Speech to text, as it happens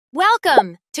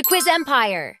Welcome to Quiz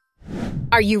Empire!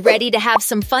 Are you ready to have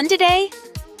some fun today?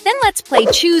 Then let's play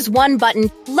Choose One Button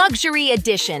Luxury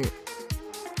Edition.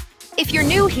 If you're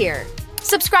new here,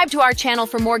 subscribe to our channel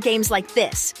for more games like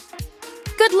this.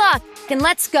 Good luck and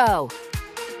let's go!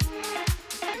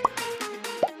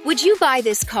 Would you buy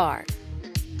this car?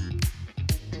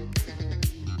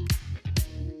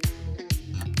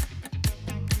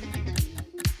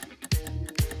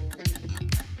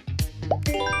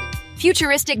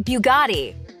 Futuristic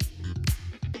Bugatti.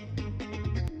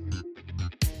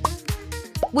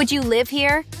 Would you live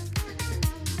here?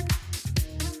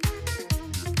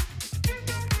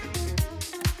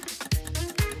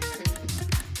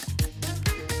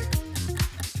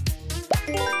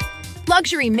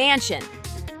 Luxury mansion.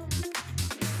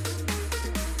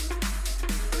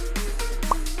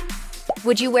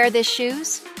 Would you wear this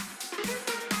shoes?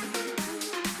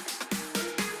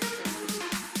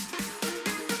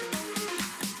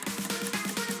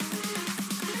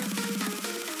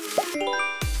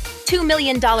 $2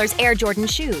 million Air Jordan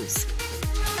shoes.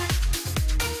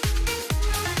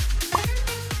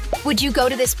 Would you go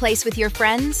to this place with your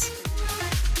friends?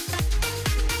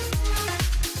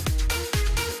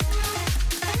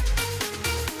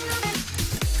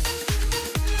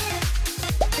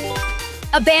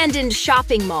 Abandoned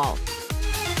shopping mall.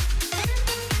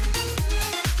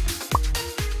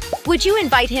 Would you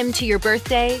invite him to your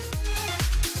birthday?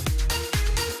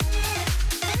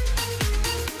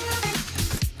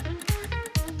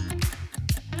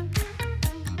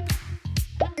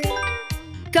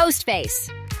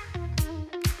 Ghostface.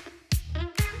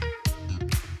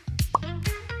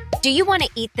 Do you want to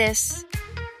eat this?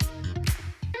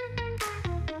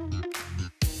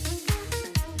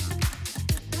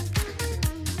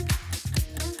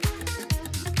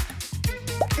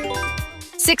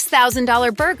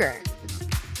 $6,000 burger.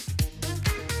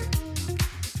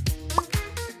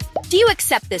 Do you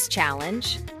accept this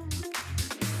challenge?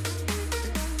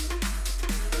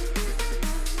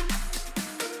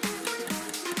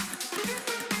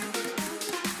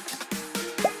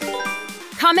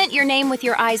 Comment your name with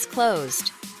your eyes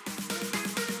closed.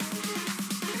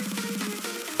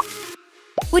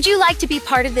 Would you like to be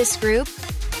part of this group?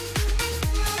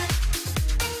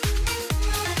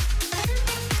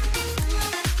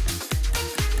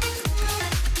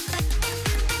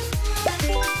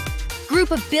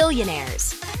 Group of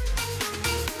billionaires.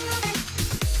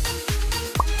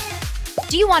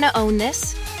 Do you want to own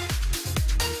this?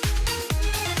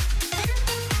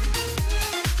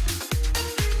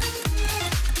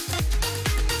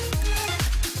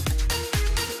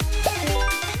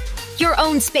 Your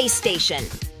own space station.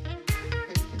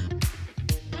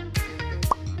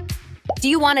 Do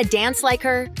you want to dance like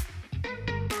her?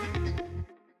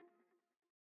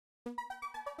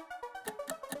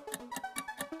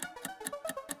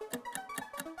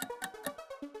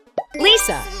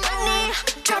 Lisa.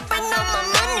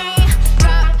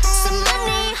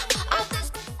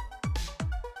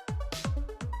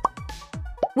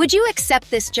 Would you accept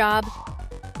this job?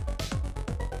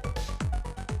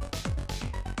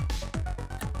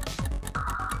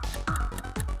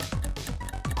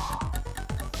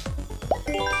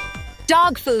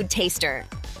 Dog food taster.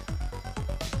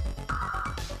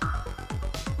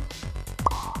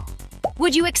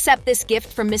 Would you accept this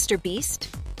gift from Mr. Beast?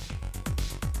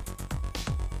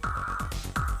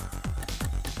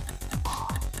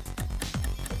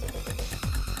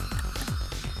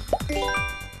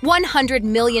 $100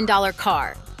 million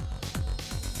car.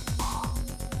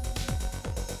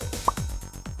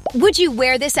 Would you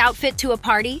wear this outfit to a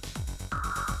party?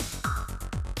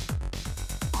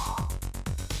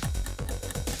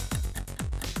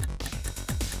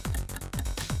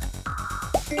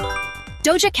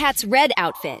 Doja Cat's red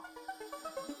outfit.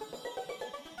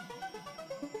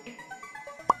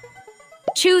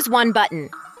 Choose one button.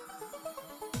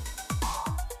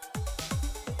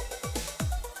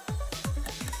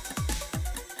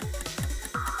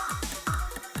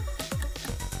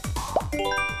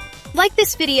 Like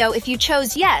this video if you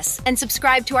chose yes, and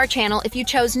subscribe to our channel if you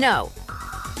chose no.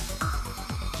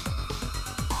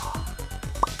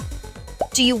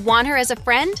 Do you want her as a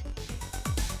friend?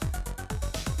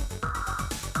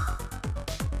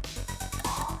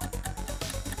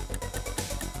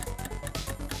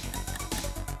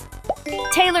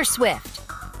 Taylor Swift.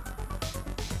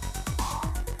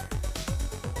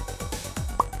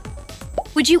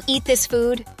 Would you eat this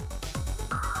food?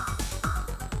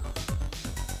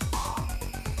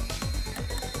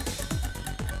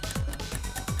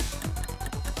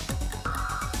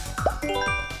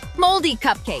 Moldy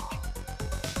cupcake.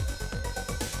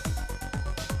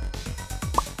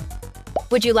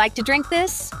 Would you like to drink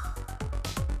this?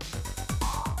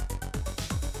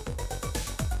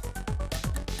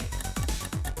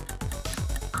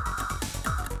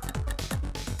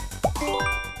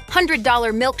 $100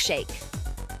 milkshake.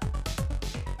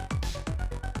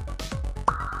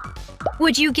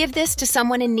 Would you give this to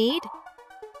someone in need?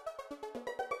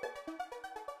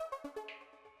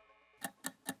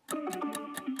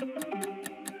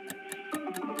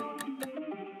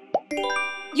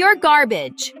 You're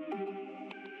garbage.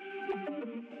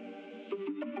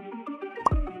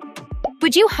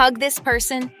 Would you hug this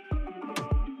person?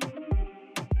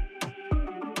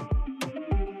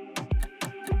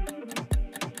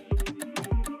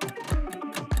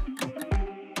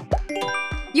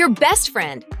 Your best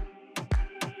friend.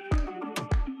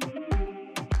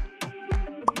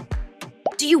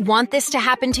 Do you want this to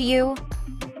happen to you?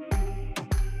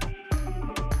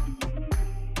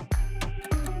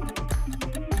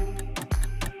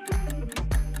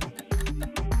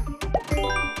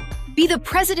 Be the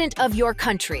president of your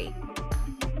country.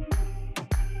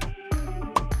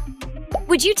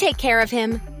 Would you take care of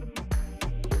him?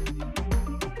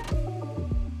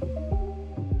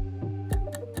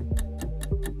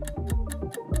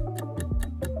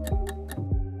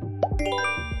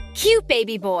 Cute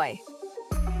baby boy.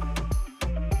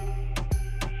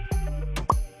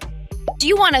 Do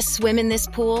you want to swim in this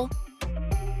pool?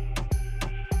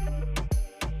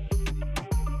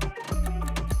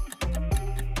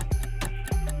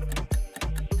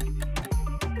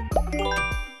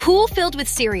 Pool filled with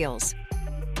cereals.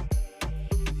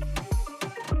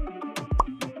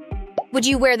 Would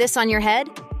you wear this on your head?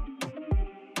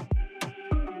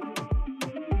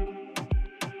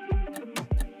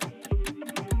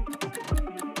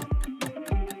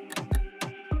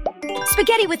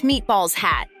 Spaghetti with meatballs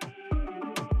hat.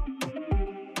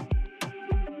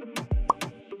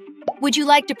 Would you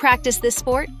like to practice this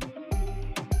sport?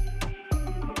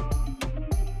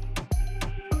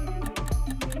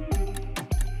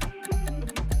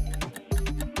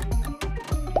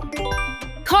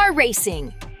 Car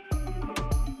racing.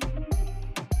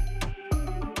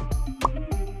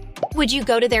 Would you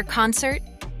go to their concert?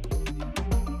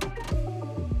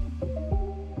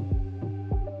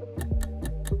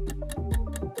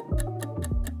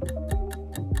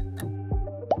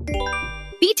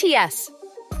 BTS.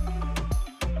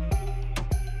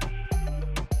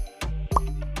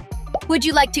 Would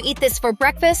you like to eat this for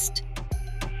breakfast?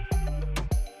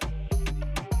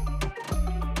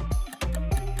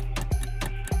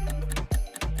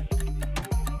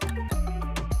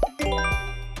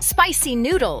 Spicy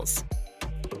noodles.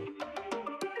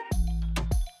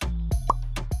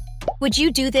 Would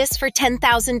you do this for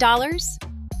 $10,000?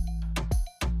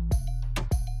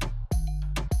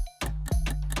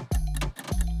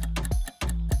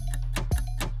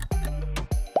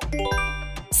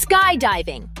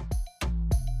 Skydiving.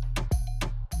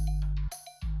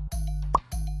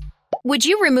 Would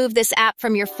you remove this app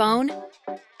from your phone?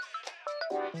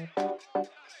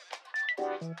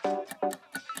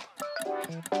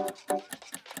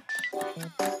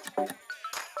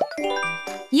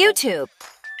 YouTube.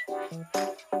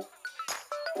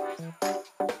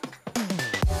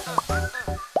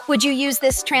 Would you use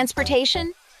this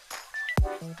transportation?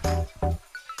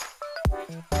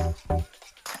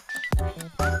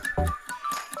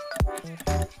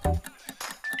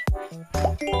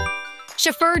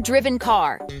 Chauffeur-driven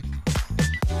car.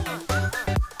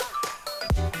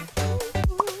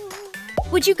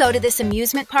 Would you go to this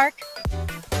amusement park?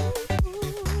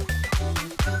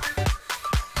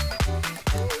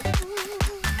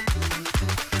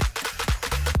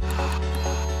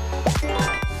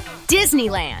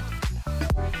 Disneyland.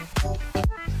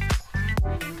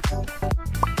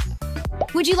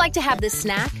 Would you like to have this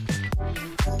snack?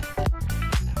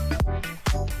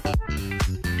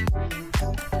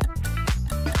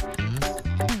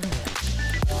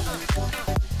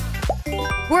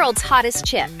 World's hottest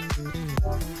chip.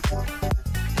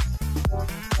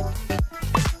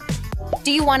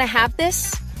 Do you want to have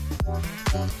this?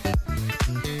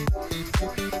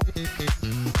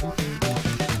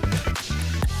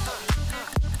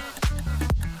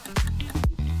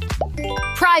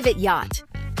 Private yacht.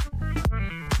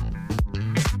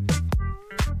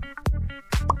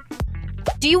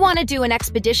 Do you want to do an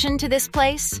expedition to this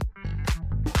place?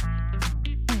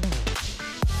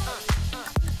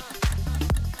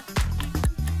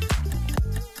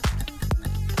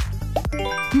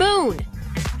 Moon.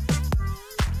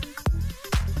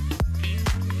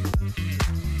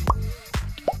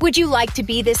 Would you like to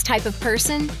be this type of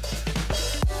person?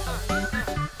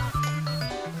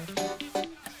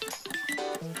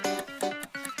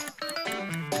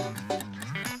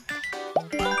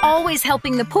 always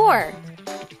helping the poor.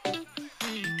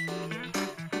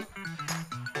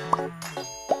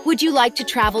 Would you like to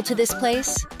travel to this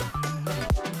place?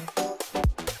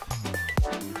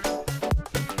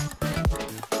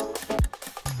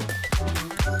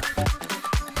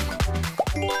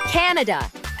 Canada.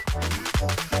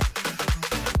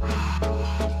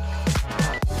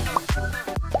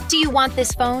 Do you want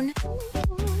this phone?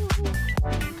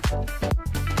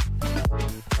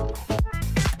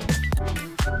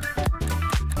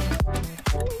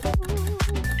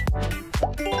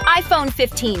 iPhone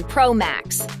 15 Pro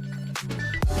Max.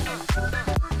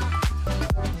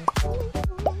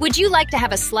 Would you like to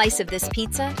have a slice of this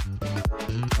pizza?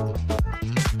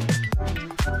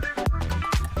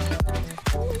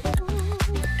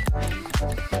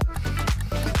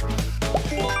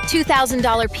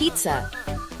 $2,000 pizza.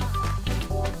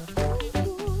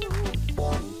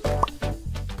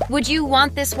 Would you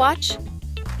want this watch?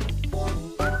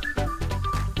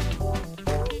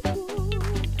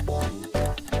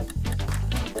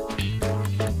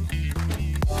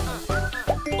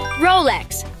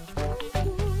 Rolex.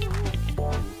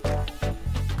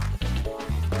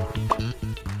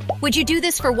 Would you do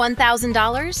this for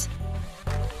 $1,000?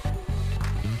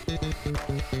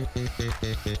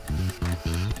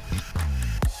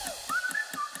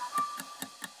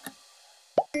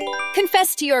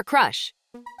 Confess to your crush.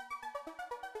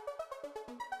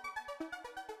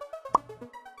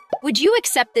 Would you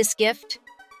accept this gift?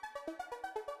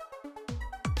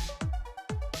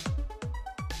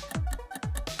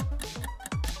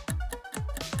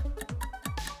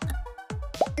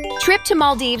 Trip to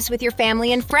Maldives with your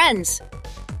family and friends.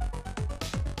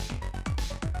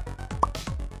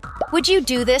 Would you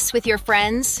do this with your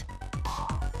friends?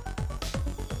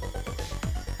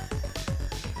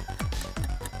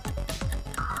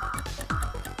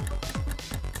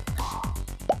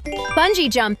 Bungee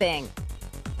jumping.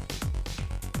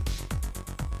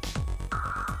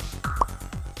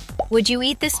 Would you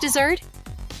eat this dessert?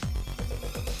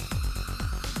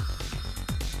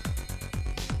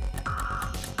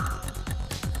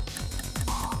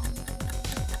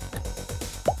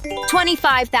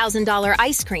 $25,000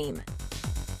 ice cream.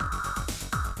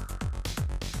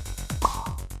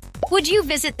 Would you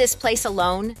visit this place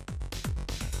alone?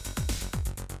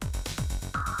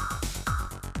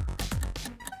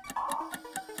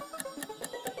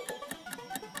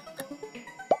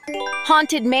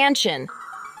 Haunted mansion.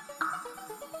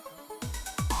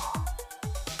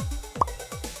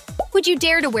 Would you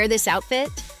dare to wear this outfit?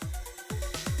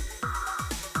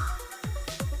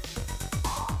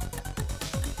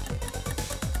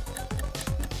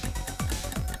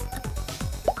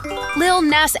 Lil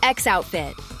Nas X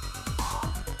outfit.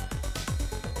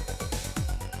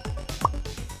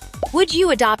 Would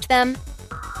you adopt them?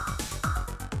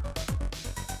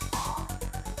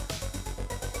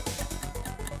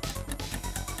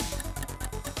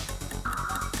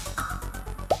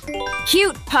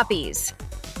 Cute puppies.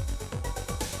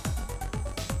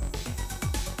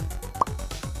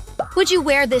 Would you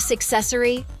wear this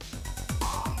accessory?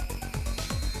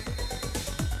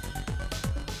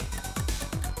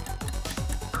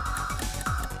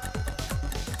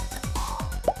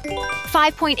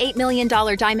 $5.8 million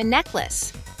diamond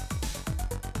necklace.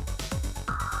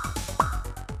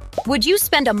 Would you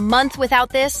spend a month without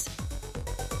this?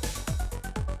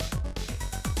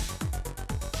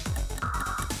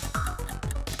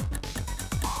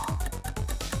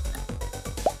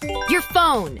 Your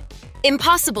phone.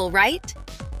 Impossible, right?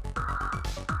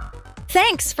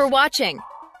 Thanks for watching.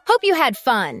 Hope you had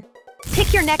fun.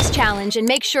 Pick your next challenge and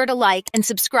make sure to like and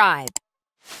subscribe.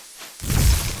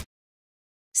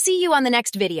 See you on the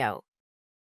next video.